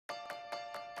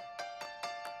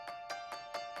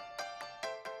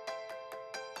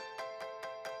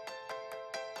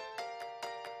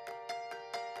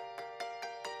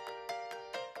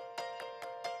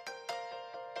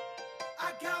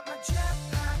got my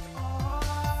jetpack on.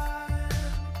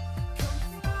 Come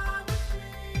fly with me.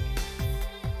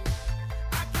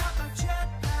 I got my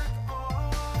jetpack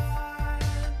on.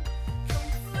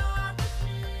 Come fly with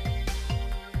me.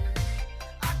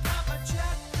 I got my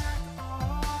jetpack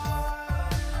on.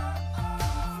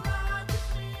 Come fly with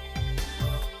me.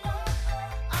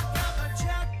 I got my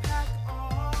jetpack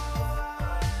on.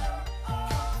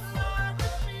 Come fly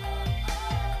with me.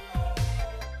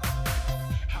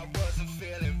 I wasn't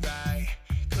feeling right,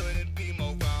 couldn't be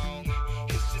more wrong.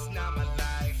 It's just not my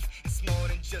life, it's more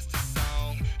than just a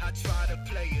song. I try to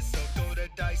play it, so throw the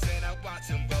dice and I watch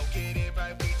them roll. Get it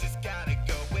right, we just gotta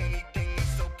go. Anything is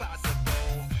so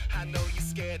possible. I know you're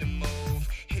scared to move,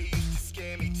 it used to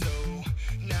scare me too.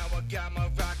 Now I got my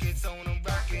rockets on, I'm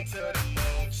rocking to the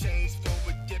moon. Change for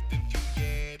a different view,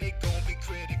 yeah, they gon' be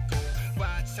critical.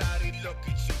 Watch how they look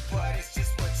at you, but it's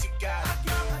just what you gotta I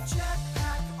got my do.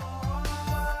 jetpack on.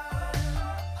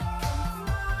 Come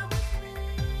fly with me.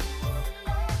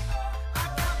 I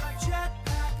got my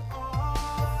jetpack on.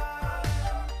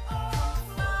 Come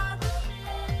fly with me.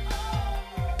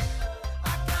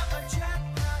 I got my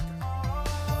jetpack on.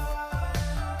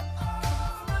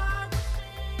 Come fly with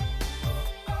me.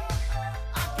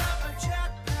 I got my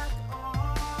jetpack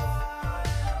on.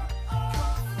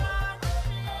 Come fly with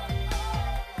me.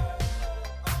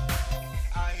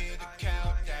 I hear the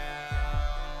countdown,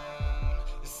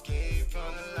 escape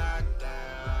from the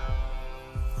lockdown.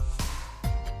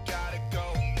 Gotta go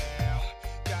now,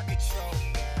 got control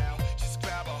now. Just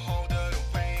grab a hold of the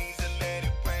reins and let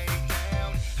it rain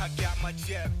down. I got my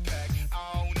jetpack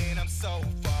on and I'm so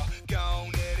far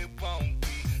gone that it won't be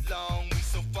long. We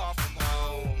so far from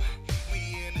home, we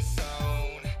in the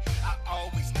zone. I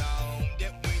always known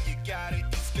that when you got it,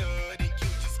 it's good and you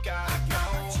just gotta I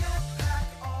got my go. jetpack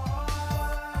on.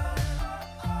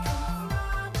 Come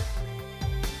fly with me.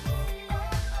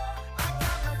 I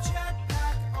got my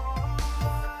jetpack on.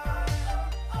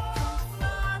 Come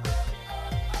fly with me.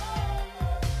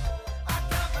 I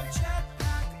got my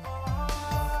jetpack on.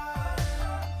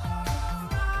 Come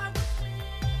fly with me.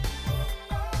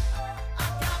 I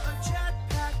got my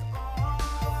jetpack on.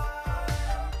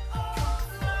 Come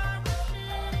fly with me.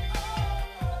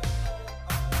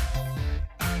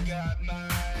 I got my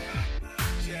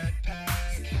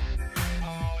jetpack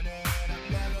on and I'm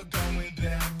never going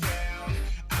back down.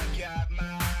 I got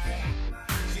my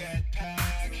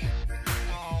jetpack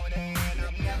on and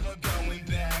I'm never going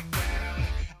back down.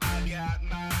 I got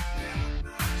my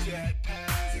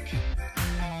jetpack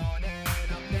on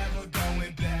and I'm never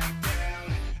going back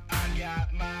down. I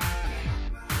got my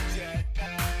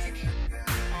jetpack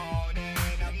on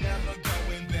and I'm never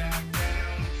going back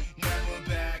down. Never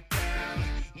back down,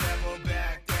 never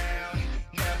back down,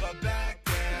 never back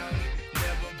down,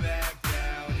 never back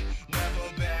down, never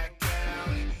back down,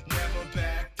 never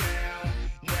back down,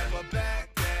 never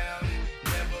back down,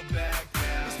 never back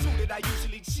down. It's true that I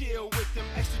usually chill with them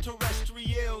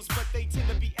extraterrestrials, but they tend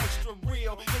to be extra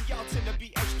real, and y'all tend to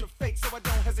be extra fake, so I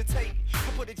don't hesitate.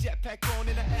 I put a jetpack on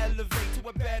and I elevate to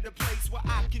a better place where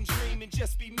I can dream and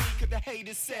just be me, cause the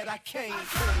haters said I can't. I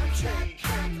got my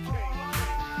jetpack on.